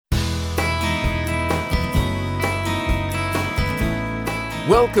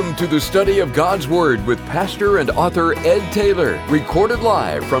Welcome to the study of God's Word with pastor and author Ed Taylor, recorded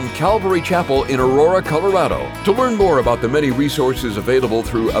live from Calvary Chapel in Aurora, Colorado. To learn more about the many resources available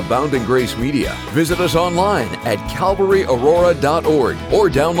through Abounding Grace Media, visit us online at calvaryaurora.org or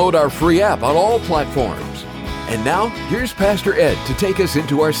download our free app on all platforms. And now, here's Pastor Ed to take us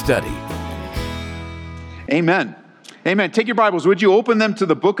into our study. Amen. Amen. Take your Bibles. Would you open them to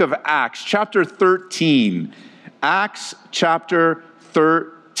the book of Acts, chapter 13. Acts, chapter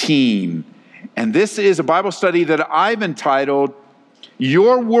 13. And this is a Bible study that I've entitled,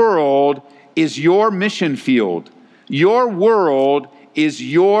 Your World is Your Mission Field. Your world is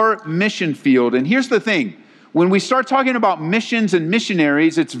your mission field. And here's the thing. When we start talking about missions and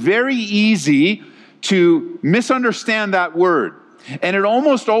missionaries, it's very easy to misunderstand that word. And it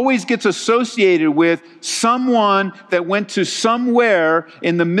almost always gets associated with someone that went to somewhere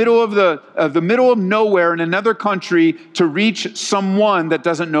in the middle of nowhere in another country to reach someone that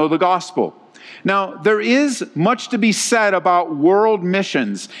doesn't know the gospel. Now, there is much to be said about world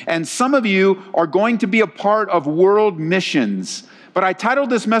missions, and some of you are going to be a part of world missions. But I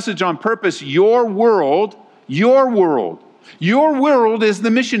titled this message on purpose, Your World, Your World. Your world is the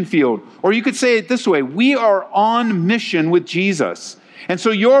mission field. Or you could say it this way, we are on mission with Jesus. And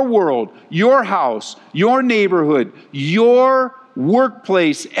so your world, your house, your neighborhood, your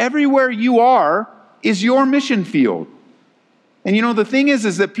workplace, everywhere you are is your mission field. And you know, the thing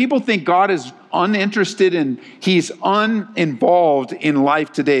is that people think God is uninterested and he's uninvolved in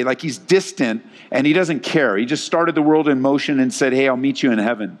life today, like he's distant and he doesn't care. He just started the world in motion and said, hey, I'll meet you in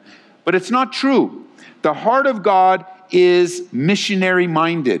heaven. But it's not true. The heart of God is missionary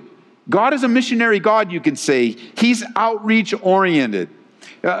minded. God is a missionary God, you can say. He's outreach oriented.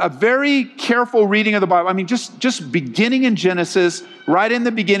 A very careful reading of the Bible. I mean, just beginning in Genesis, right in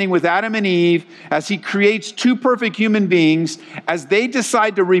the beginning with Adam and Eve, as he creates two perfect human beings, as they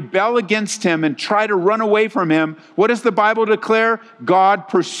decide to rebel against him and try to run away from him, what does the Bible declare? God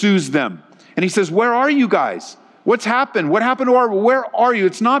pursues them. And he says, where are you guys? What's happened? What happened to where are you?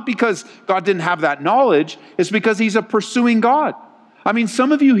 It's not because God didn't have that knowledge. It's because he's a pursuing God. I mean,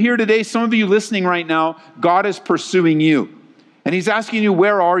 some of you here today, some of you listening right now, God is pursuing you. And he's asking you,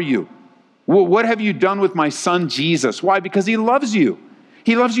 where are you? What have you done with my son, Jesus? Why? Because he loves you.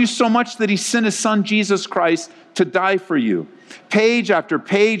 He loves you so much that he sent his son, Jesus Christ, to die for you. Page after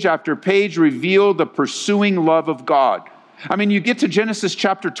page after page reveal the pursuing love of God. I mean, you get to Genesis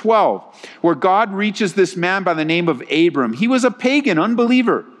chapter 12, where God reaches this man by the name of Abram. He was a pagan,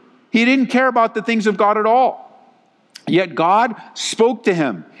 unbeliever. He didn't care about the things of God at all. Yet God spoke to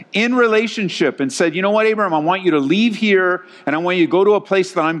him in relationship and said, you know what, Abram, I want you to leave here and I want you to go to a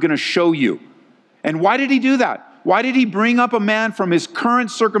place that I'm going to show you. And why did he do that? Why did he bring up a man from his current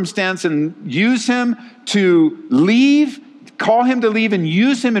circumstance and use him to leave, call him to leave and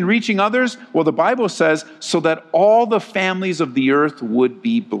use him in reaching others? Well, the Bible says, so that all the families of the earth would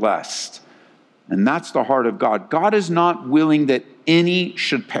be blessed. And that's the heart of God. God is not willing that any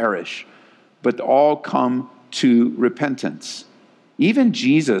should perish, but all come to repentance. Even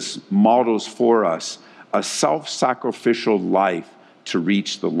Jesus models for us a self-sacrificial life to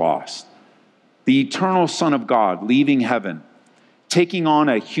reach the lost. The eternal Son of God leaving heaven, taking on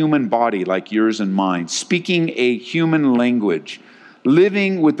a human body like yours and mine, speaking a human language,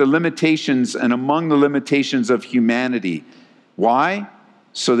 living with the limitations and among the limitations of humanity. Why?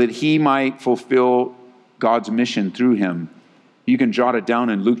 So that he might fulfill God's mission through him. You can jot it down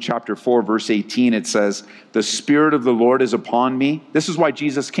in Luke chapter 4, verse 18. It says, the Spirit of the Lord is upon me. This is why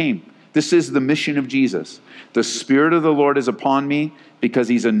Jesus came. This is the mission of Jesus. The Spirit of the Lord is upon me because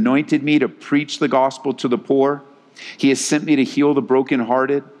he's anointed me to preach the gospel to the poor. He has sent me to heal the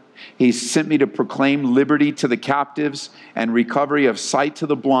brokenhearted. He's sent me to proclaim liberty to the captives and recovery of sight to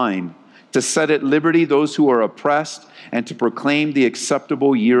the blind, to set at liberty those who are oppressed, and to proclaim the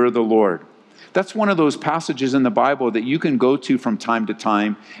acceptable year of the Lord. That's one of those passages in the Bible that you can go to from time to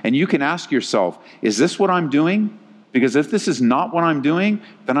time, and you can ask yourself, is this what I'm doing? Because if this is not what I'm doing,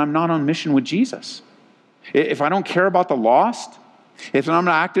 then I'm not on mission with Jesus. If I don't care about the lost, if I'm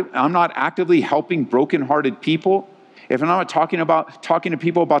not actively helping brokenhearted people, if I'm not talking to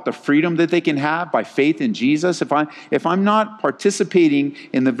people about the freedom that they can have by faith in Jesus, if I'm not participating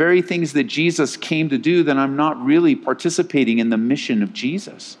in the very things that Jesus came to do, then I'm not really participating in the mission of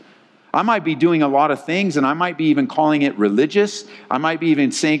Jesus. I might be doing a lot of things, and I might be even calling it religious. I might be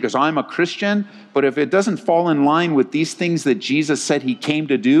even saying, because I'm a Christian, but if it doesn't fall in line with these things that Jesus said he came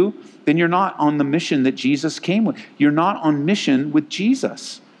to do, then you're not on the mission that Jesus came with. You're not on mission with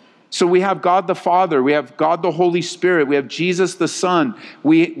Jesus. So we have God the Father, we have God the Holy Spirit, we have Jesus the Son.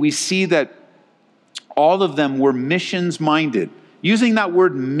 We see that all of them were missions minded. using that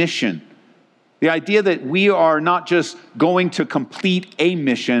word mission. The idea that we are not just going to complete a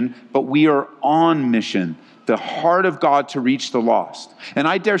mission, but we are on mission, the heart of God to reach the lost. And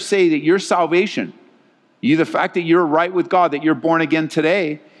I dare say that your salvation, the fact that you're right with God, that you're born again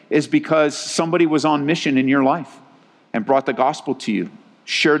today, is because somebody was on mission in your life and brought the gospel to you,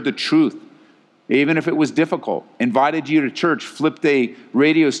 shared the truth, even if it was difficult, invited you to church, flipped a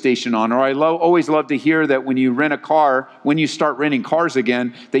radio station on. Or I always love to hear that when you rent a car, when you start renting cars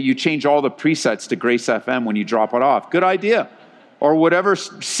again, that you change all the presets to Grace FM when you drop it off. Good idea. Or whatever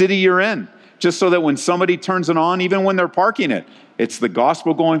city you're in, just so that when somebody turns it on, even when they're parking it, it's the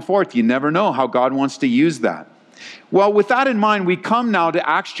gospel going forth. You never know how God wants to use that. Well, with that in mind, we come now to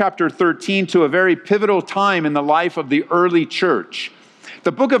Acts chapter 13, to a very pivotal time in the life of the early church.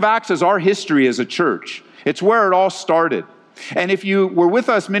 The book of Acts is our history as a church. It's where it all started. And if you were with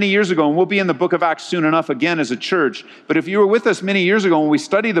us many years ago, and we'll be in the book of Acts soon enough again as a church, but if you were with us many years ago when we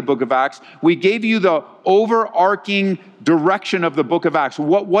studied the book of Acts, we gave you the overarching direction of the book of Acts,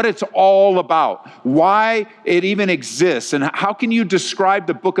 what it's all about, why it even exists, and how can you describe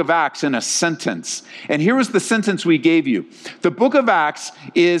the book of Acts in a sentence. And here was the sentence we gave you. The book of Acts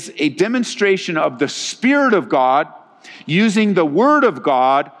is a demonstration of the Spirit of God using the Word of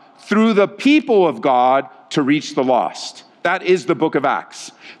God through the people of God to reach the lost. That is the book of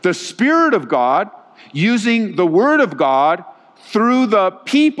Acts. The Spirit of God using the Word of God through the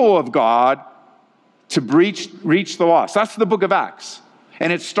people of God to reach the lost. That's the book of Acts.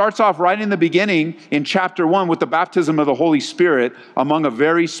 And it starts off right in the beginning in chapter 1 with the baptism of the Holy Spirit among a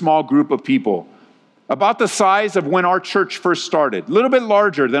very small group of people. About the size of when our church first started. A little bit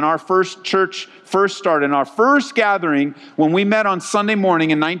larger than our first church first started. In our first gathering, when we met on Sunday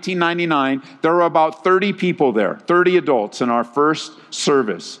morning in 1999, there were about 30 people there, 30 adults in our first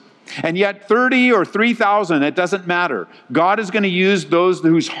service. And yet 30 or 3,000, it doesn't matter. God is going to use those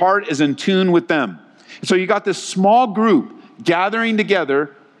whose heart is in tune with them. So you got this small group gathering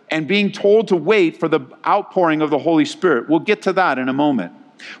together and being told to wait for the outpouring of the Holy Spirit. We'll get to that in a moment.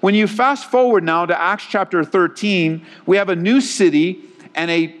 When you fast forward now to Acts chapter 13, we have a new city and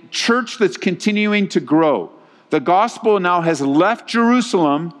a church that's continuing to grow. The gospel now has left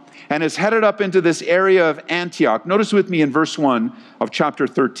Jerusalem and is headed up into this area of Antioch. Notice with me in verse 1 of chapter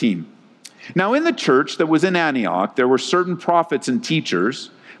 13. Now in the church that was in Antioch, there were certain prophets and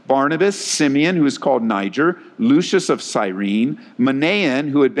teachers: Barnabas, Simeon, who is called Niger, Lucius of Cyrene, Manaen,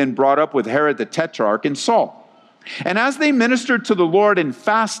 who had been brought up with Herod the Tetrarch, and Saul. And as they ministered to the Lord and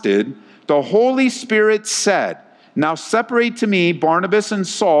fasted, the Holy Spirit said, "Now separate to me Barnabas and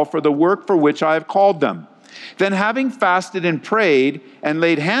Saul for the work for which I have called them." Then having fasted and prayed and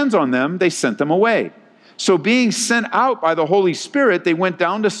laid hands on them, they sent them away. So being sent out by the Holy Spirit, they went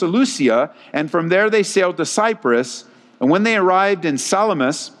down to Seleucia, and from there they sailed to Cyprus. And when they arrived in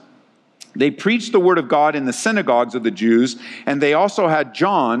Salamis, they preached the word of God in the synagogues of the Jews, and they also had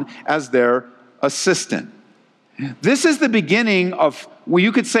John as their assistant. This is the beginning of, well,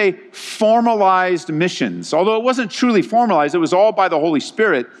 you could say, formalized missions. Although it wasn't truly formalized, it was all by the Holy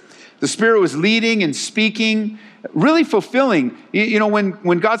Spirit. The Spirit was leading and speaking, really fulfilling. You know,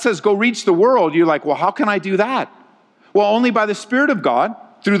 when God says, go reach the world, you're like, well, how can I do that? Well, only by the Spirit of God,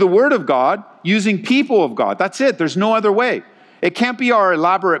 through the Word of God, using people of God. That's it. There's no other way. It can't be our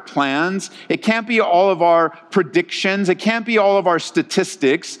elaborate plans. It can't be all of our predictions. It can't be all of our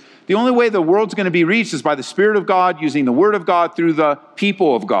statistics. The only way the world's going to be reached is by the Spirit of God, using the Word of God through the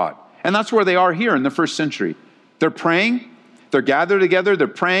people of God. And that's where they are here in the first century. They're praying. They're gathered together. They're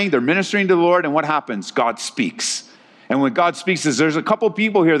praying. They're ministering to the Lord. And what happens? God speaks. And when God speaks, there's a couple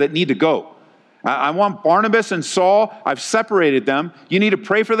people here that need to go. I want Barnabas and Saul. I've separated them. You need to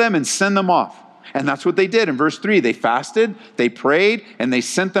pray for them and send them off. And that's what they did. In verse 3, they fasted, they prayed, and they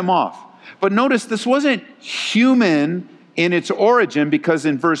sent them off. But notice this wasn't human in its origin, because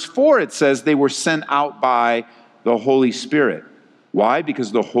in verse 4 it says they were sent out by the Holy Spirit. Why?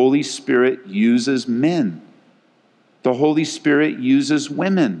 Because the Holy Spirit uses men. The Holy Spirit uses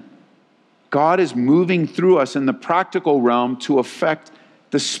women. God is moving through us in the practical realm to affect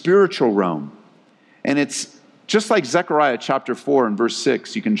the spiritual realm. And it's just like Zechariah chapter 4 and verse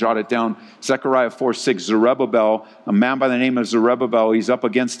 6. You can jot it down. Zechariah 4:6. Zerubbabel, a man by the name of Zerubbabel, he's up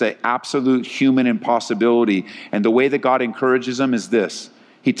against an absolute human impossibility. And the way that God encourages him is this.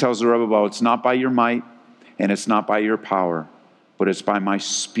 He tells Zerubbabel, it's not by your might and it's not by your power, but it's by my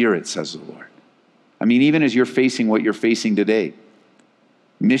Spirit, says the Lord. I mean, even as you're facing what you're facing today,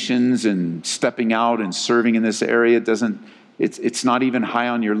 missions and stepping out and serving in this area it's not even high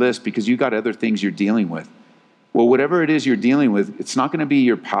on your list because you got other things you're dealing with. Well, whatever it is you're dealing with, it's not going to be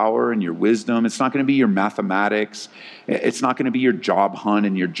your power and your wisdom. It's not going to be your mathematics. It's not going to be your job hunt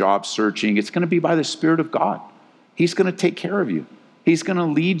and your job searching. It's going to be by the Spirit of God. He's going to take care of you. He's going to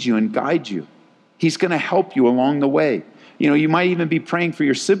lead you and guide you. He's going to help you along the way. You might even be praying for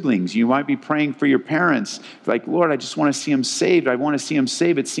your siblings. You might be praying for your parents. Like, Lord, I just want to see them saved. I want to see them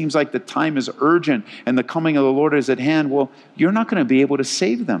saved. It seems like the time is urgent and the coming of the Lord is at hand. Well, you're not going to be able to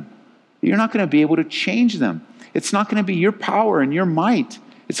save them. You're not going to be able to change them. It's not going to be your power and your might.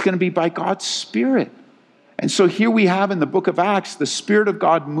 It's going to be by God's Spirit. And so here we have in the book of Acts, the Spirit of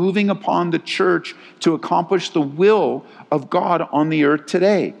God moving upon the church to accomplish the will of God on the earth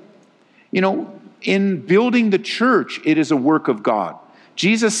today. In building the church, it is a work of God.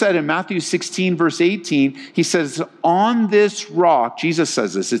 Jesus said in Matthew 16, verse 18, he says, on this rock, Jesus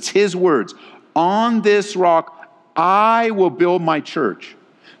says this, it's his words, on this rock, I will build my church.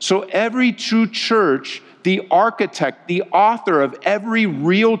 So every true church, the architect, the author of every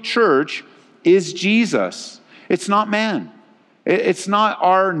real church is Jesus. It's not man. It's not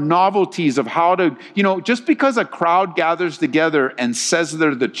our novelties of how to, just because a crowd gathers together and says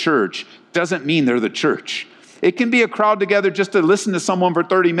they're the church doesn't mean they're the church. It can be a crowd together just to listen to someone for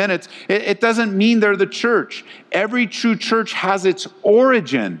 30 minutes. It doesn't mean they're the church. Every true church has its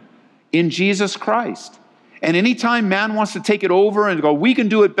origin in Jesus Christ. And anytime man wants to take it over and go, we can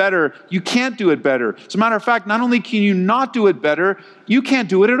do it better, you can't do it better. As a matter of fact, not only can you not do it better, you can't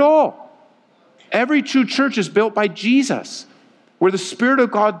do it at all. Every true church is built by Jesus, where the Spirit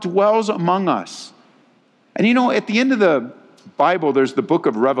of God dwells among us. And at the end of the Bible, there's the book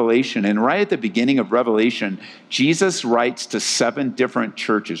of Revelation. And right at the beginning of Revelation, Jesus writes to 7 different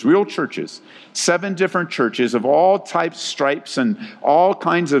churches, real churches, 7 different churches of all types, stripes, and all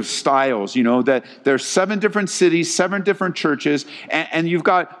kinds of styles. That there's 7 different cities, 7 different churches. And you've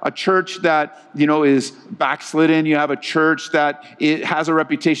got a church that, is backslidden. You have a church that it has a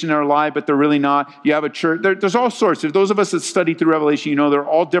reputation in their life, but they're really not. You have a church. There's all sorts. If those of us that study through Revelation, they're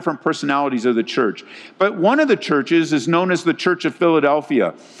all different personalities of the church. But one of the churches is known as the Church of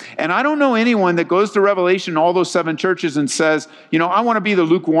Philadelphia. And I don't know anyone that goes to Revelation, all those 7 churches, and says, I want to be the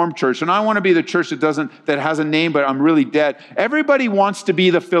lukewarm church, and I want to be the church that has a name, but I'm really dead. Everybody wants to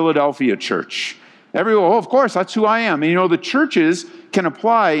be the Philadelphia church. Everyone, of course, that's who I am. And the churches can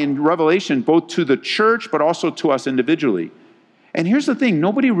apply in Revelation both to the church, but also to us individually. And here's the thing,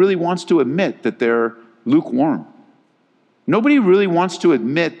 nobody really wants to admit that they're lukewarm. Nobody really wants to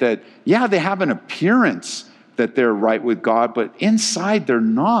admit that, they have an appearance that they're right with God, but inside they're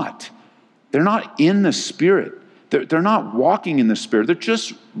not. They're not in the Spirit. They're not walking in the Spirit. They're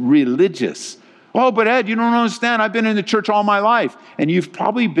just religious. Oh, but Ed, you don't understand. I've been in the church all my life. And you've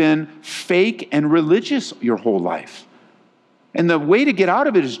probably been fake and religious your whole life. And the way to get out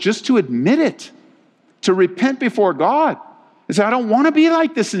of it is just to admit it, to repent before God. And say, I don't want to be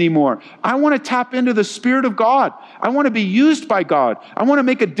like this anymore. I want to tap into the Spirit of God. I want to be used by God. I want to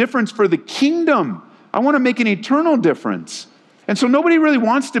make a difference for the kingdom. I want to make an eternal difference. And so nobody really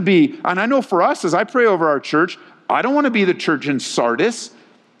wants to be, and I know for us, as I pray over our church, I don't want to be the church in Sardis.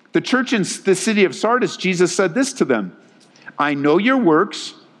 The church in the city of Sardis, Jesus said this to them, I know your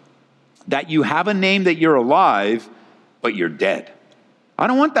works, that you have a name, that you're alive, but you're dead. I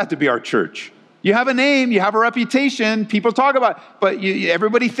don't want that to be our church. You have a name, you have a reputation, people talk about it, but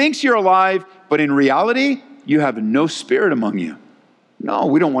everybody thinks you're alive, but in reality, you have no Spirit among you. No,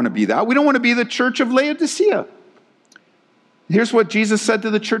 we don't want to be that. We don't want to be the church of Laodicea. Here's what Jesus said to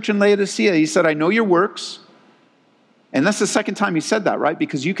the church in Laodicea. He said, I know your works. And that's the second time he said that, right?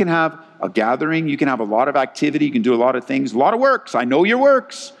 Because you can have a gathering, you can have a lot of activity, you can do a lot of things, a lot of works. I know your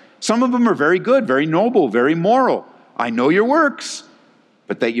works. Some of them are very good, very noble, very moral. I know your works,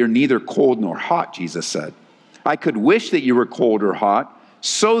 but that you're neither cold nor hot, Jesus said. I could wish that you were cold or hot.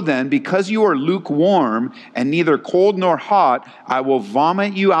 So then, because you are lukewarm and neither cold nor hot, I will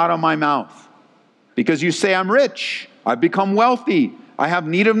vomit you out of my mouth. Because you say, I'm rich, I've become wealthy, I have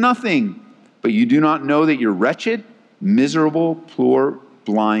need of nothing. But you do not know that you're wretched, miserable, poor,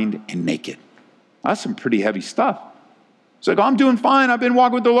 blind, and naked. That's some pretty heavy stuff. It's like, I'm doing fine. I've been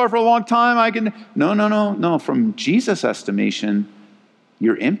walking with the Lord for a long time. No. From Jesus' estimation,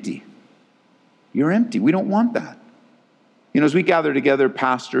 you're empty. You're empty. We don't want that. As we gather together,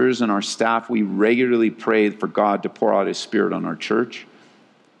 pastors and our staff, we regularly pray for God to pour out His Spirit on our church.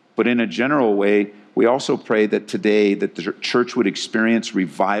 But in a general way, we also pray that today that the church would experience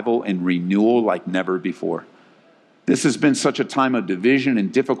revival and renewal like never before. This has been such a time of division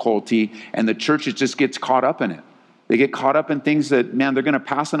and difficulty, and the church just gets caught up in it. They get caught up in things that, man, they're going to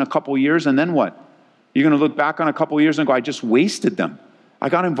pass in a couple years, and then what? You're going to look back on a couple years and go, I just wasted them. I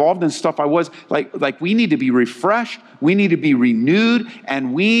got involved in stuff I was like we need to be refreshed, we need to be renewed,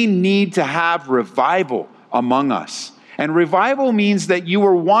 and we need to have revival among us. And revival means that you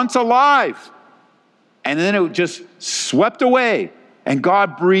were once alive, and then it just swept away, and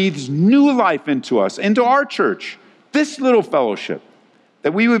God breathes new life into us, into our church, this little fellowship,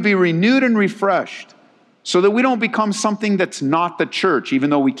 that we would be renewed and refreshed, so that we don't become something that's not the church,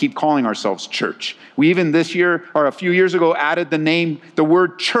 even though we keep calling ourselves church. We even this year, or a few years ago, added the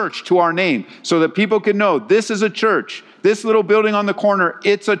word church to our name, so that people could know this is a church. This little building on the corner,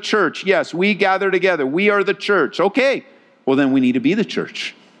 it's a church. Yes, we gather together. We are the church. Okay, well then we need to be the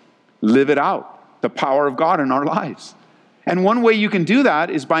church. Live it out, the power of God in our lives. And one way you can do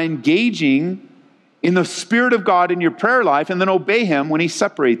that is by engaging in the Spirit of God in your prayer life, and then obey Him when He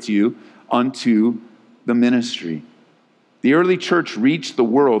separates you unto the ministry. The early church reached the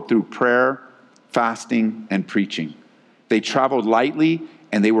world through prayer, fasting, and preaching. They traveled lightly,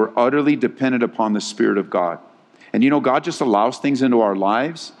 and they were utterly dependent upon the Spirit of God. And God just allows things into our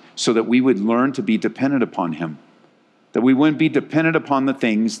lives so that we would learn to be dependent upon Him. That we wouldn't be dependent upon the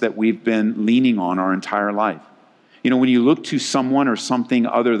things that we've been leaning on our entire life. When you look to someone or something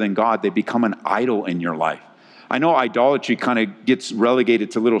other than God, they become an idol in your life. I know idolatry kind of gets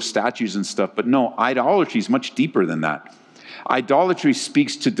relegated to little statues and stuff, but no, idolatry is much deeper than that. Idolatry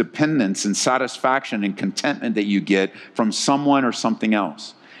speaks to dependence and satisfaction and contentment that you get from someone or something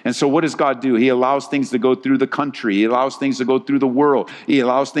else. And so what does God do? He allows things to go through the country. He allows things to go through the world. He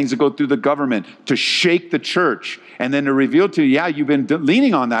allows things to go through the government to shake the church and then to reveal to you, yeah, you've been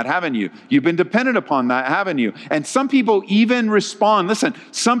leaning on that, haven't you? You've been dependent upon that, haven't you? And some people even respond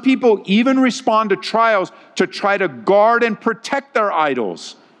to trials to try to guard and protect their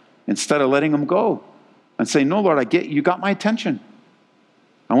idols instead of letting them go and say, no, Lord, you got my attention.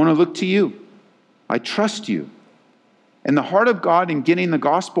 I want to look to you. I trust you. And the heart of God in getting the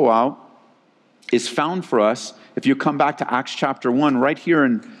gospel out is found for us if you come back to Acts chapter 1, right here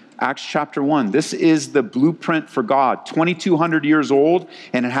in Acts chapter 1. This is the blueprint for God, 2,200 years old,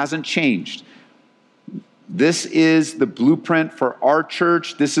 and it hasn't changed. This is the blueprint for our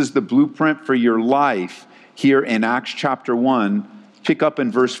church. This is the blueprint for your life here in Acts chapter 1. Pick up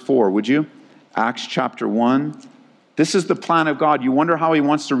in verse 4, would you? Acts chapter 1. This is the plan of God. You wonder how He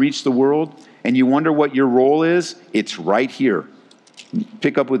wants to reach the world? And you wonder what your role is? It's right here.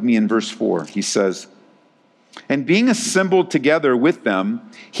 Pick up with me in verse 4. He says, and being assembled together with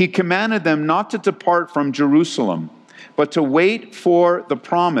them, He commanded them not to depart from Jerusalem, but to wait for the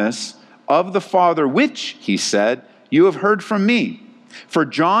promise of the Father, which, He said, you have heard from me. For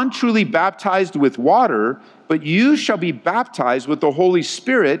John truly baptized with water, but you shall be baptized with the Holy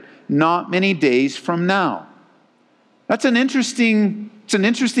Spirit not many days from now. It's an interesting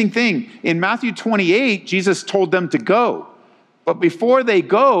thing. In Matthew 28, Jesus told them to go. But before they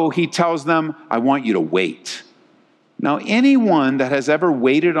go, He tells them, I want you to wait. Now, anyone that has ever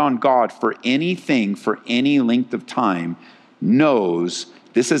waited on God for anything for any length of time knows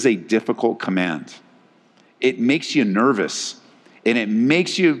this is a difficult command. It makes you nervous. And it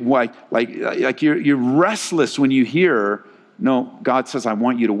makes you like you're restless when you hear, no, God says, I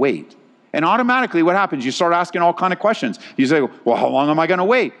want you to wait. And automatically what happens? You start asking all kinds of questions. You say, well, how long am I going to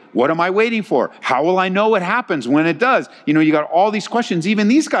wait? What am I waiting for? How will I know what happens when it does? You got all these questions. Even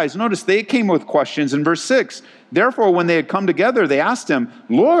these guys, notice they came with questions in verse 6. Therefore, when they had come together, they asked Him,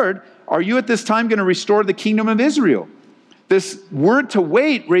 Lord, are you at this time going to restore the kingdom of Israel? This word to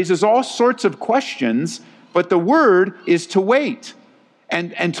wait raises all sorts of questions, but the word is to wait.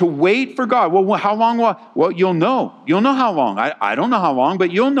 And to wait for God. Well, how long? Well, you'll know. You'll know how long. I don't know how long,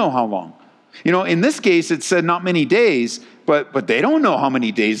 but you'll know how long. In this case, it said not many days, but they don't know how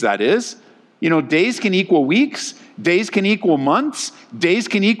many days that is. Days can equal weeks. Days can equal months. Days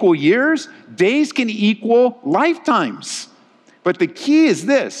can equal years. Days can equal lifetimes. But the key is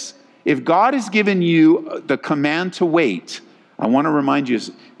this. If God has given you the command to wait, I want to remind you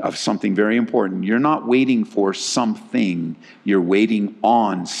of something very important. You're not waiting for something. You're waiting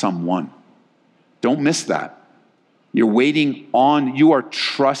on someone. Don't miss that. You're waiting on, you are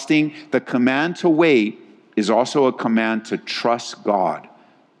trusting. The command to wait is also a command to trust God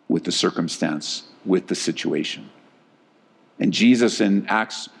with the circumstance, with the situation. And Jesus in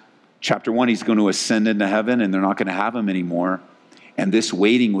Acts chapter 1, He's going to ascend into heaven and they're not going to have Him anymore. And this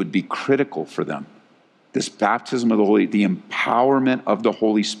waiting would be critical for them. This baptism of the Holy, the empowerment of the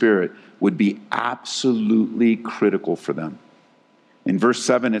Holy Spirit would be absolutely critical for them. In verse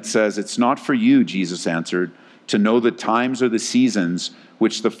 7, it says, it's not for you, Jesus answered, to know the times or the seasons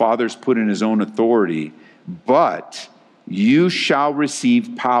which the Father's put in His own authority, but you shall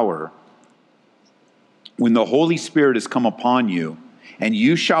receive power when the Holy Spirit has come upon you, And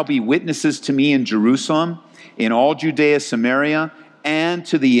you shall be witnesses to me in Jerusalem, in all Judea, Samaria, and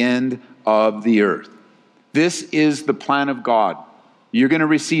to the end of the earth. This is the plan of God. You're going to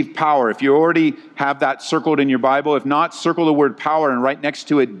receive power. If you already have that circled in your Bible, if not, circle the word power and right next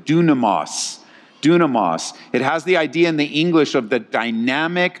to it, dunamis. Dunamis. It has the idea in the English of the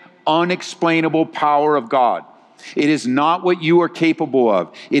dynamic, unexplainable power of God. It is not what you are capable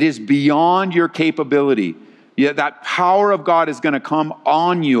of. It is beyond your capability. Yeah, that power of God is going to come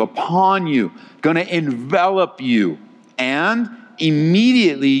on you, upon you, going to envelop you. And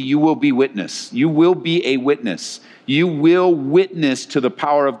immediately you will be witness. You will be a witness. You will witness to the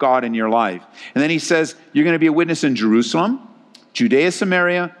power of God in your life. And then he says, you're going to be a witness in Jerusalem, Judea,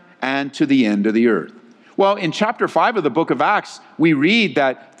 Samaria, and to the end of the earth. Well, in chapter 5 of the book of Acts, we read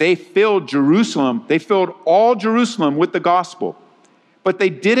that they filled Jerusalem. They filled all Jerusalem with the gospel. But they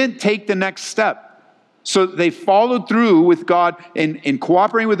didn't take the next step. So they followed through with God in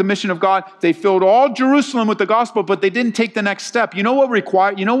cooperating with the mission of God. They filled all Jerusalem with the gospel, but they didn't take the next step. You know what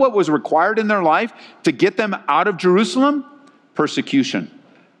was required in their life to get them out of Jerusalem? Persecution.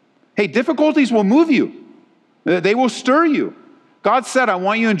 Hey, difficulties will move you. They will stir you. God said, I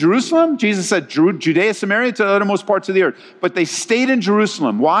want you in Jerusalem. Jesus said, Judea, Samaria, to the uttermost parts of the earth. But they stayed in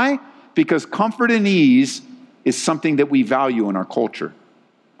Jerusalem. Why? Because comfort and ease is something that we value in our culture.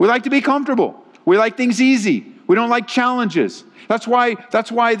 We like to be comfortable. We like things easy. We don't like challenges. That's why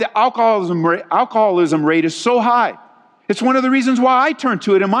the alcoholism rate is so high. It's one of the reasons why I turned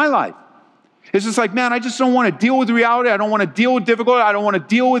to it in my life. It's just like, man, I just don't want to deal with reality. I don't want to deal with difficulty. I don't want to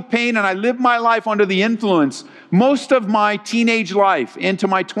deal with pain. And I lived my life under the influence most of my teenage life into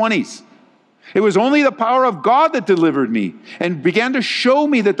my 20s. It was only the power of God that delivered me and began to show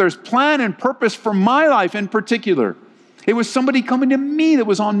me that there's plan and purpose for my life in particular. It was somebody coming to me that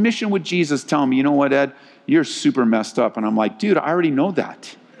was on mission with Jesus telling me, you know what, Ed, you're super messed up. And I'm like, dude, I already know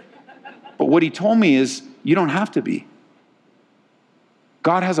that. But what he told me is, you don't have to be.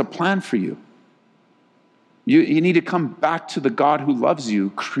 God has a plan for you. You need to come back to the God who loves you,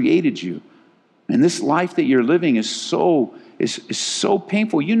 created you. And this life that you're living is so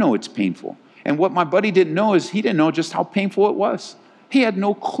painful. You know it's painful. And what my buddy didn't know is he didn't know just how painful it was. He had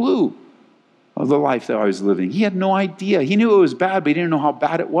no clue of the life that I was living. He had no idea. He knew it was bad, but he didn't know how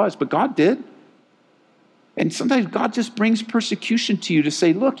bad it was. But God did. And sometimes God just brings persecution to you to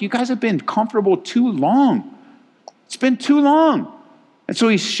say, look, you guys have been comfortable too long. It's been too long. And so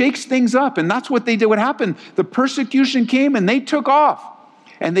he shakes things up. And that's what they did. What happened? The persecution came and they took off.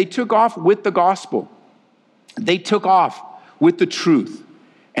 And they took off with the gospel. They took off with the truth.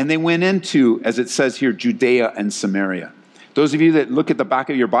 And they went into, as it says here, Judea and Samaria. Those of you that look at the back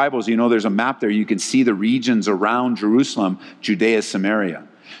of your Bibles, you know there's a map there. You can see the regions around Jerusalem, Judea, Samaria.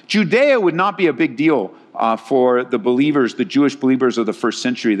 Judea would not be a big deal for the believers, the Jewish believers of the first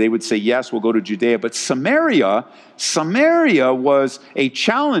century. They would say, yes, we'll go to Judea. But Samaria was a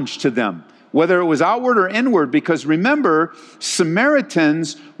challenge to them, whether it was outward or inward, because remember,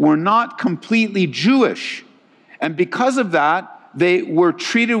 Samaritans were not completely Jewish. And because of that, they were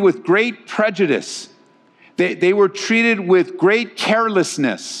treated with great prejudice. They were treated with great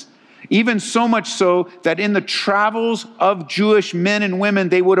carelessness, even so much so that in the travels of Jewish men and women,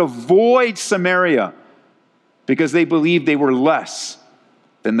 they would avoid Samaria because they believed they were less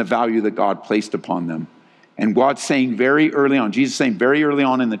than the value that God placed upon them. And God's saying very early on, Jesus saying very early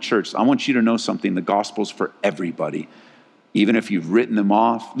on in the church, I want you to know something, the gospel's for everybody, even if you've written them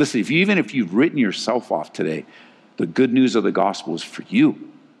off. Listen, even if you've written yourself off today, the good news of the gospel is for you.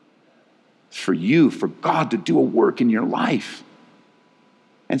 It's for you, for God to do a work in your life.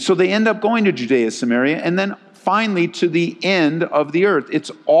 And so they end up going to Judea, Samaria, and then finally to the end of the earth.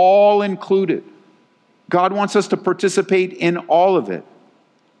 It's all included. God wants us to participate in all of it.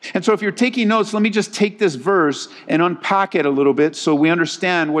 And so if you're taking notes, let me just take this verse and unpack it a little bit so we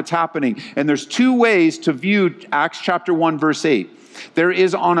understand what's happening. And there's two ways to view Acts chapter 1, verse 8. There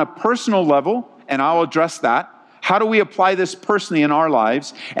is on a personal level, and I'll address that. How do we apply this personally in our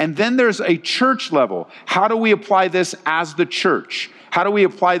lives? And then there's a church level. How do we apply this as the church? How do we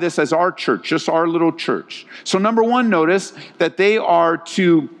apply this as our church, just our little church? So number one, notice that they are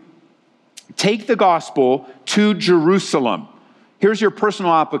to take the gospel to Jerusalem. Here's your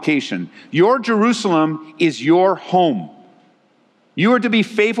personal application. Your Jerusalem is your home. You are to be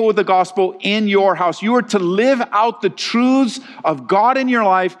faithful with the gospel in your house. You are to live out the truths of God in your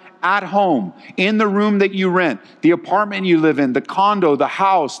life at home, in the room that you rent, the apartment you live in, the condo, the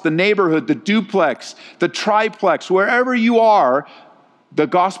house, the neighborhood, the duplex, the triplex, wherever you are, the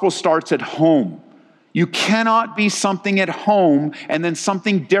gospel starts at home. You cannot be something at home and then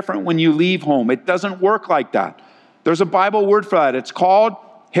something different when you leave home. It doesn't work like that. There's a Bible word for that. It's called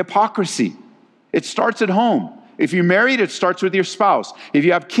hypocrisy. It starts at home. If you're married, it starts with your spouse. If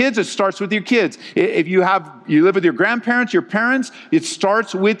you have kids, it starts with your kids. If you live with your grandparents, your parents, it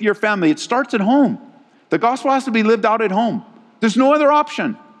starts with your family. It starts at home. The gospel has to be lived out at home. There's no other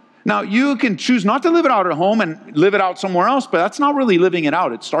option. Now, you can choose not to live it out at home and live it out somewhere else, but that's not really living it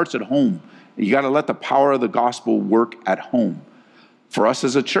out. It starts at home. You got to let the power of the gospel work at home. For us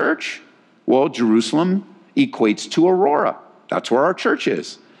as a church, well, Jerusalem equates to Aurora. That's where our church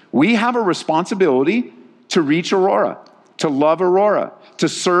is. We have a responsibility to reach Aurora, to love Aurora, to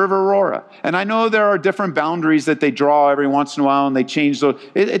serve Aurora. And I know there are different boundaries that they draw every once in a while, and they change those.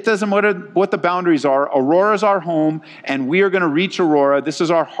 It doesn't matter what the boundaries are. Aurora is our home, and we are going to reach Aurora. This is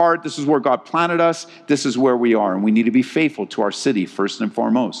our heart. This is where God planted us. This is where we are, and we need to be faithful to our city first and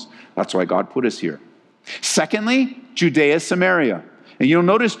foremost. That's why God put us here. Secondly, Judea, Samaria. And you'll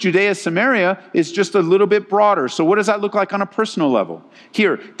notice Judea, Samaria is just a little bit broader. So what does that look like on a personal level?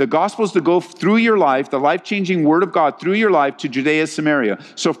 Here, the gospel is to go through your life, the life-changing word of God through your life to Judea, Samaria.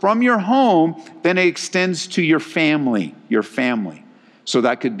 So from your home, then it extends to your family, So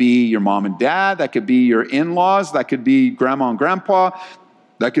that could be your mom and dad, that could be your in-laws, that could be grandma and grandpa,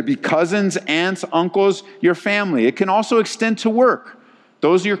 that could be cousins, aunts, uncles, your family. It can also extend to work.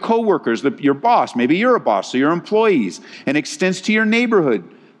 Those are your coworkers, your boss. Maybe you're a boss, so your employees. And extends to your neighborhood.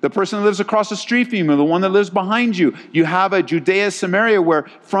 The person that lives across the street from you, the one that lives behind you. You have a Judea, Samaria, where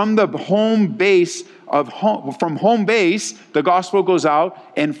from home base, the gospel goes out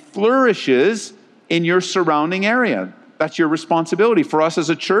and flourishes in your surrounding area. That's your responsibility. For us as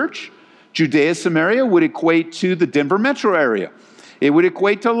a church, Judea, Samaria would equate to the Denver metro area. It would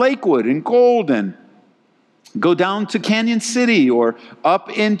equate to Lakewood and Golden. Go down to Canyon City or up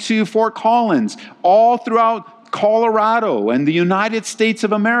into Fort Collins, all throughout Colorado and the United States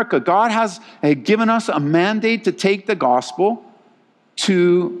of America. God has given us a mandate to take the gospel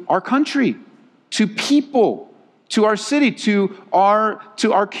to our country, to people, to our city, to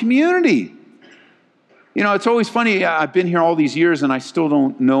our community. You know, it's always funny. I've been here all these years and I still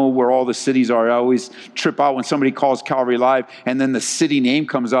don't know where all the cities are. I always trip out when somebody calls Calvary Live and then the city name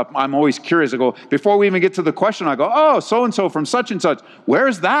comes up. I'm always curious. I go, before we even get to the question, I go, oh, so-and-so from such and such.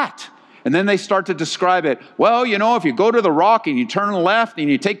 Where's that? And then they start to describe it. Well, you know, if you go to the rock and you turn left and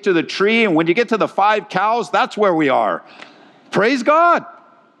you take to the tree and when you get to the 5 cows, that's where we are. Praise God.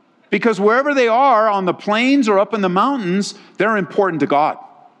 Because wherever they are on the plains or up in the mountains, they're important to God.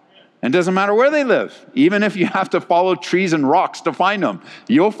 And it doesn't matter where they live. Even if you have to follow trees and rocks to find them,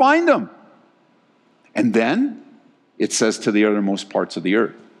 you'll find them. And then it says to the uttermost parts of the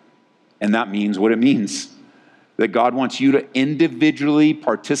earth. And that means what it means. That God wants you to individually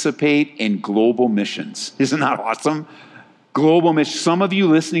participate in global missions. Isn't that awesome? Global missions. Some of you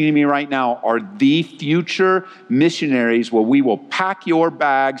listening to me right now are the future missionaries where we will pack your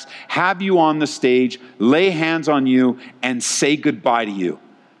bags, have you on the stage, lay hands on you, and say goodbye to you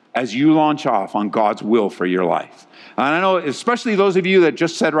as you launch off on God's will for your life. And I know, especially those of you that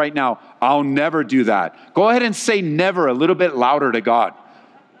just said right now, I'll never do that. Go ahead and say never a little bit louder to God.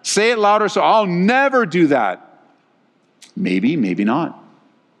 Say it louder, so I'll never do that. Maybe, maybe not.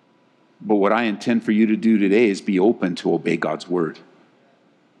 But what I intend for you to do today is be open to obey God's word.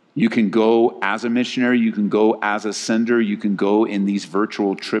 You can go as a missionary, you can go as a sender, you can go in these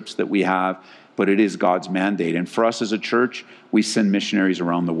virtual trips that we have, but it is God's mandate. And for us as a church, we send missionaries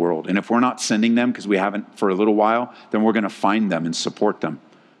around the world. And if we're not sending them, because we haven't for a little while, then we're going to find them and support them.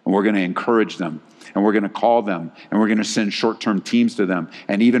 And we're going to encourage them. And we're going to call them. And we're going to send short-term teams to them.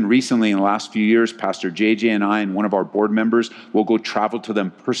 And even recently, in the last few years, Pastor JJ and I and one of our board members will go travel to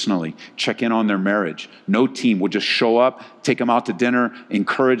them personally, check in on their marriage. No team will just show up, take them out to dinner,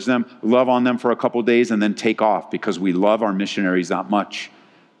 encourage them, love on them for a couple of days, and then take off because we love our missionaries that much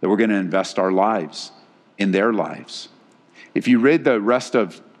that we're going to invest our lives in their lives. If you read the rest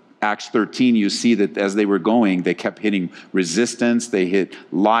of Acts 13, you see that as they were going, they kept hitting resistance. They hit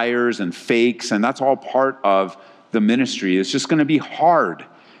liars and fakes, and that's all part of the ministry. It's just going to be hard.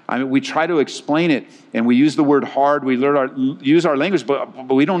 I mean, we try to explain it, and we use the word hard. We use our language,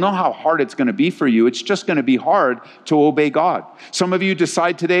 but we don't know how hard it's going to be for you. It's just going to be hard to obey God. Some of you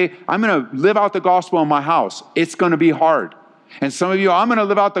decide today, I'm going to live out the gospel in my house. It's going to be hard. And some of you, I'm going to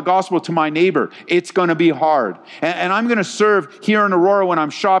live out the gospel to my neighbor. It's going to be hard. And I'm going to serve here in Aurora when I'm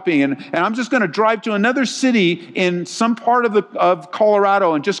shopping. And I'm just going to drive to another city in some part of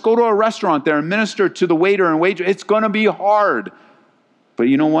Colorado and just go to a restaurant there and minister to the waiter and waitress. It's going to be hard. But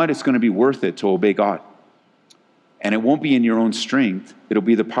you know what? It's going to be worth it to obey God. And it won't be in your own strength. It'll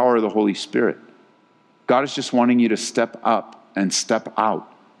be the power of the Holy Spirit. God is just wanting you to step up and step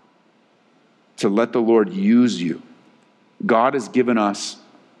out, to let the Lord use you God has given us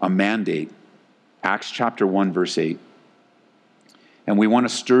a mandate. Acts chapter 1, verse 8. And we want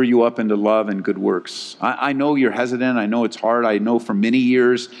to stir you up into love and good works. I know you're hesitant. I know it's hard. I know for many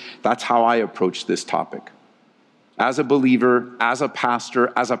years, that's how I approach this topic. As a believer, as a pastor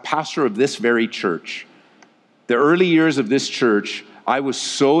of this very church, the early years of this church, I was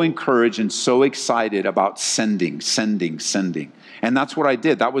so encouraged and so excited about sending. And that's what I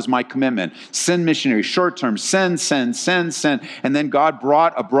did. That was my commitment. Send missionaries, short term, send. And then God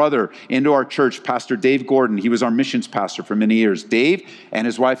brought a brother into our church, Pastor Dave Gordon. He was our missions pastor for many years. Dave and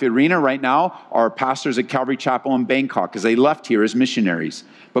his wife Irina right now are pastors at Calvary Chapel in Bangkok because they left here as missionaries.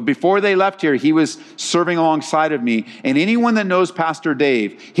 But before they left here, he was serving alongside of me. And anyone that knows Pastor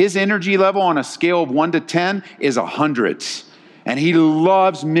Dave, his energy level on a scale of 1 to 10 is 100. And he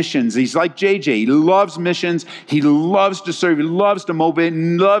loves missions. He's like JJ. He loves missions. He loves to serve. He loves to motivate. He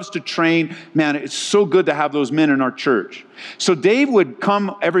loves to train. Man, it's so good to have those men in our church. So Dave would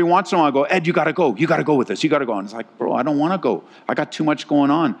come every once in a while and go, Ed, you got to go. You got to go with us. You got to go. And it's like, bro, I don't want to go. I got too much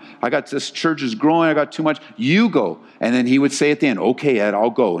going on. This church is growing. I got too much. You go. And then he would say at the end, okay, Ed, I'll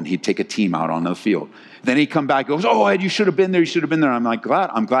go. And he'd take a team out on the field. Then he'd come back and goes, oh, Ed, you should have been there. You should have been there. I'm like,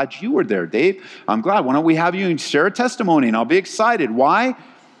 I'm glad you were there, Dave. I'm glad. Why don't we have you share a testimony? And I'll be excited. Why?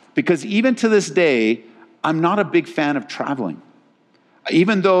 Because even to this day, I'm not a big fan of traveling.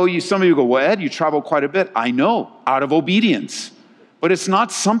 Even though some of you go, well, Ed, you travel quite a bit. I know, out of obedience. But it's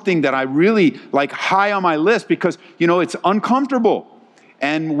not something that I really like high on my list because, it's uncomfortable.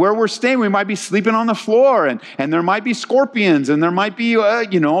 And where we're staying, we might be sleeping on the floor, and there might be scorpions, and there might be,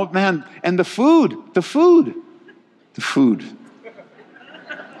 and the food.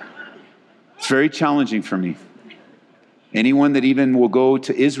 It's very challenging for me. Anyone that even will go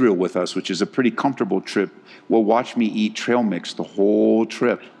to Israel with us, which is a pretty comfortable trip, will watch me eat trail mix the whole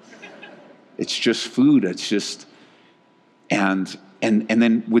trip. It's just food. It's just, and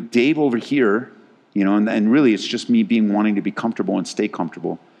then with Dave over here, and really it's just me wanting to be comfortable and stay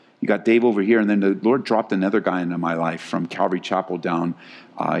comfortable. You got Dave over here, and then the Lord dropped another guy into my life from Calvary Chapel down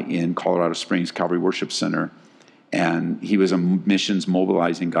in Colorado Springs, Calvary Worship Center. And he was a missions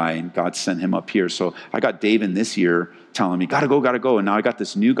mobilizing guy, and God sent him up here. So I got Dave in this year telling me, gotta go. And now I got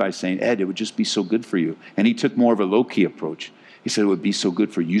this new guy saying, Ed, it would just be so good for you. And he took more of a low-key approach. He said, it would be so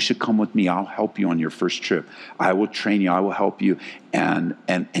good for you. You should come with me. I'll help you on your first trip. I will train you. I will help you. And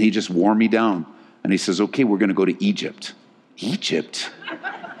he just wore me down. And he says, okay, we're going to go to Egypt. Egypt?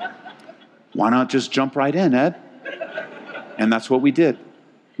 Why not just jump right in, Ed? And that's what we did.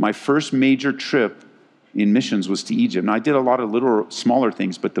 My first major trip in missions was to Egypt. And I did a lot of little smaller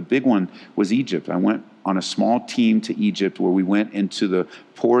things, but the big one was Egypt. I went on a small team to Egypt where we went into the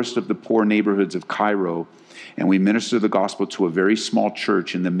poorest of the poor neighborhoods of Cairo, and we ministered the gospel to a very small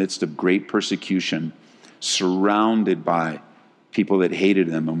church in the midst of great persecution, surrounded by people that hated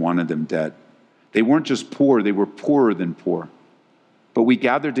them and wanted them dead. They weren't just poor, they were poorer than poor. But we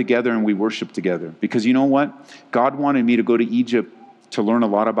gathered together and we worshiped together. Because you know what? God wanted me to go to Egypt to learn a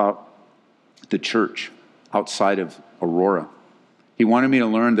lot about the church outside of Aurora. He wanted me to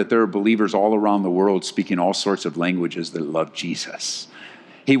learn that there are believers all around the world speaking all sorts of languages that love Jesus.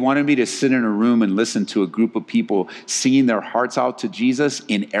 He wanted me to sit in a room and listen to a group of people singing their hearts out to Jesus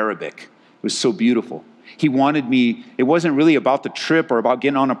in Arabic. It was so beautiful. He wanted me, it wasn't really about the trip or about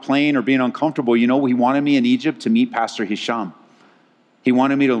getting on a plane or being uncomfortable. He wanted me in Egypt to meet Pastor Hisham. He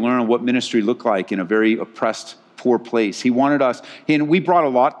wanted me to learn what ministry looked like in a very oppressed, poor place. He wanted us, and we brought a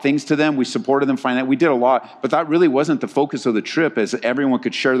lot of things to them. We supported them financially. We did a lot, but that really wasn't the focus of the trip, as everyone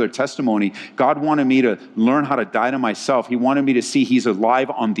could share their testimony. God wanted me to learn how to die to myself. He wanted me to see He's alive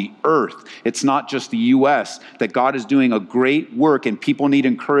on the earth. It's not just the U.S., that God is doing a great work and people need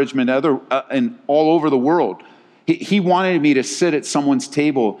encouragement and all over the world. He wanted me to sit at someone's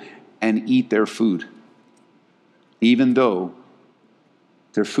table and eat their food, even though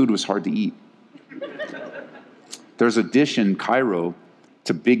their food was hard to eat. There's a dish in Cairo.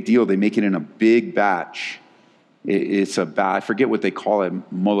 It's a big deal. They make it in a big batch. It's a batch. I forget what they call it.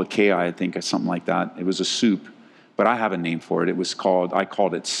 Molokai, I think, or something like that. It was a soup, but I have a name for it. I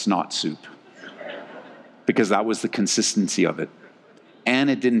called it snot soup because that was the consistency of it. And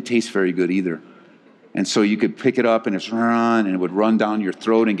it didn't taste very good either. And so you could pick it up and it would run down your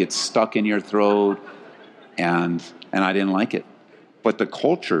throat and get stuck in your throat. And I didn't like it. But the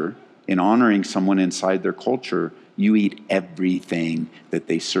culture, in honoring someone inside their culture, you eat everything that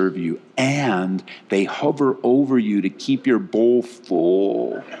they serve you, and they hover over you to keep your bowl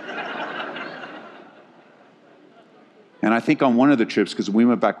full. And I think on one of the trips, because we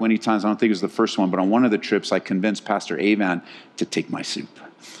went back many times, I don't think it was the first one, but on one of the trips, I convinced Pastor Avan to take my soup.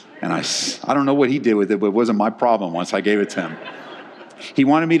 And I don't know what he did with it, but it wasn't my problem once I gave it to him. He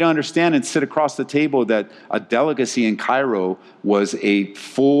wanted me to understand and sit across the table that a delicacy in Cairo was a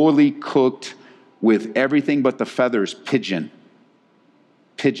fully cooked, with everything but the feathers, pigeon.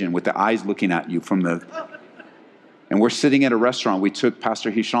 Pigeon with the eyes looking at you from the... And we're sitting at a restaurant. We took Pastor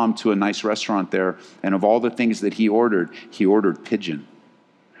Hisham to a nice restaurant there, and of all the things that he ordered pigeon.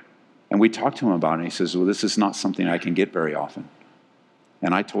 And we talked to him about it, and he says, well, this is not something I can get very often.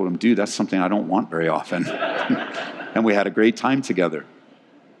 And I told him, dude, that's something I don't want very often. And we had a great time together.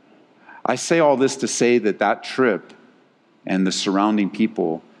 I say all this to say that trip and the surrounding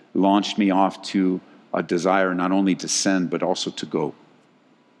people launched me off to a desire not only to send, but also to go,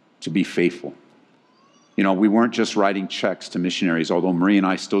 to be faithful. You know, we weren't just writing checks to missionaries, although Marie and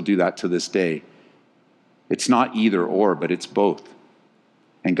I still do that to this day. It's not either or, but it's both.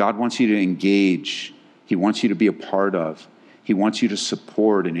 And God wants you to engage. He wants you to be a part of. He wants you to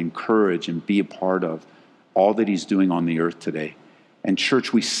support and encourage and be a part of all that he's doing on the earth today. And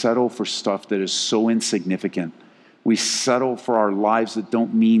church, we settle for stuff that is so insignificant. We settle for our lives that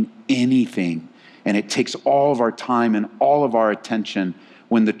don't mean anything. And it takes all of our time and all of our attention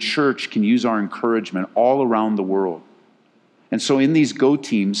when the church can use our encouragement all around the world. And so in these Go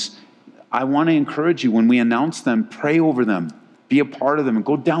teams, I want to encourage you, when we announce them, pray over them, be a part of them, and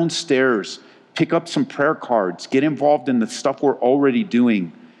go downstairs, pick up some prayer cards, get involved in the stuff we're already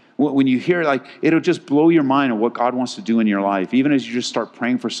doing. When you hear, it'll just blow your mind of what God wants to do in your life, even as you just start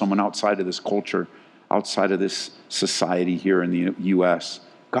praying for someone outside of this culture, outside of this society here in the U.S.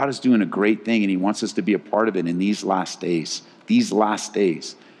 God is doing a great thing, and he wants us to be a part of it in these last days.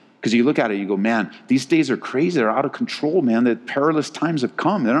 Because you look at it, you go, man, these days are crazy. They're out of control, man. The perilous times have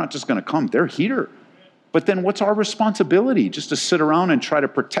come. They're not just going to come. They're here. But then what's our responsibility? Just to sit around and try to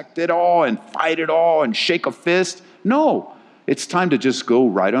protect it all and fight it all and shake a fist? No. It's time to just go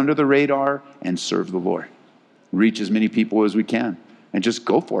right under the radar and serve the Lord. Reach as many people as we can and just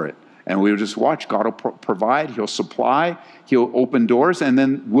go for it. And we'll just watch. God will provide. He'll supply. He'll open doors. And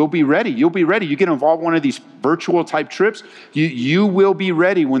then we'll be ready. You'll be ready. You get involved in one of these virtual type trips. You will be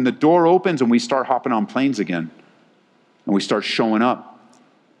ready when the door opens and we start hopping on planes again. And we start showing up.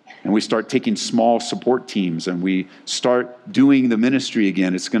 And we start taking small support teams. And we start doing the ministry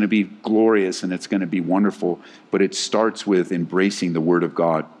again. It's going to be glorious and it's going to be wonderful. But it starts with embracing the Word of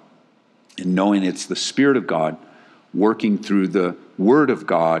God. And knowing it's the Spirit of God working through the Word of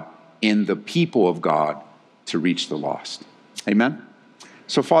God in the people of God to reach the lost. Amen?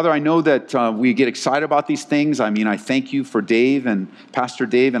 So, Father, I know that we get excited about these things. I mean, I thank you for Dave and Pastor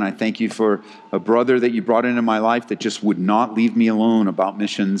Dave, and I thank you for a brother that you brought into my life that just would not leave me alone about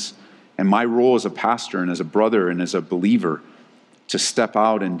missions and my role as a pastor and as a brother and as a believer to step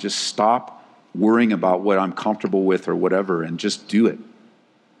out and just stop worrying about what I'm comfortable with or whatever and just do it.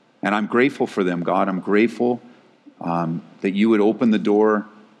 And I'm grateful for them, God. I'm grateful that you would open the door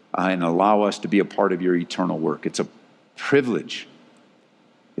and allow us to be a part of your eternal work. It's a privilege.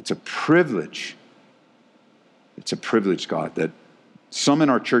 It's a privilege. It's a privilege, God, that some in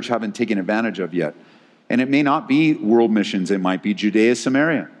our church haven't taken advantage of yet. And it may not be world missions. It might be Judea,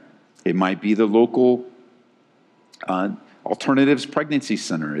 Samaria. It might be the local Alternatives Pregnancy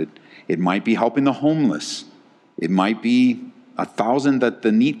Center. It might be helping the homeless. It might be 1,000. That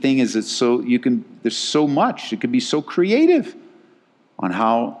the neat thing is, there's so much. It can be so creative on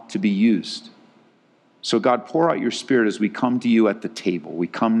how to be used. So God, pour out your Spirit as we come to you at the table. We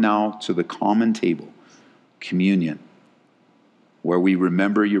come now to the common table, communion, where we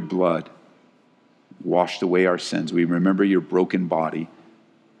remember your blood washed away our sins. We remember your broken body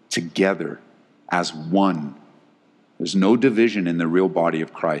together as one. There's no division in the real body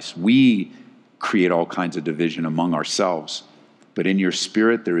of Christ. We create all kinds of division among ourselves, but in your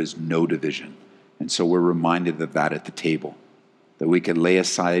Spirit there is no division. And so we're reminded of that at the table, that we could lay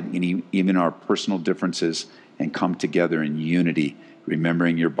aside even our personal differences and come together in unity,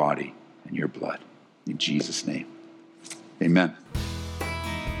 remembering your body and your blood. In Jesus' name, amen.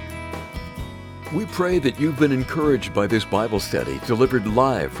 We pray that you've been encouraged by this Bible study delivered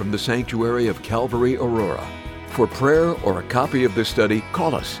live from the sanctuary of Calvary, Aurora. For prayer or a copy of this study,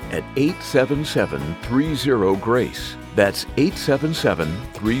 call us at 877-30-GRACE. That's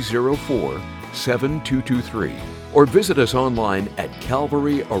 877-304-7223. Or visit us online at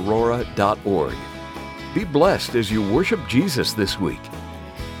calvaryaurora.org. Be blessed as you worship Jesus this week.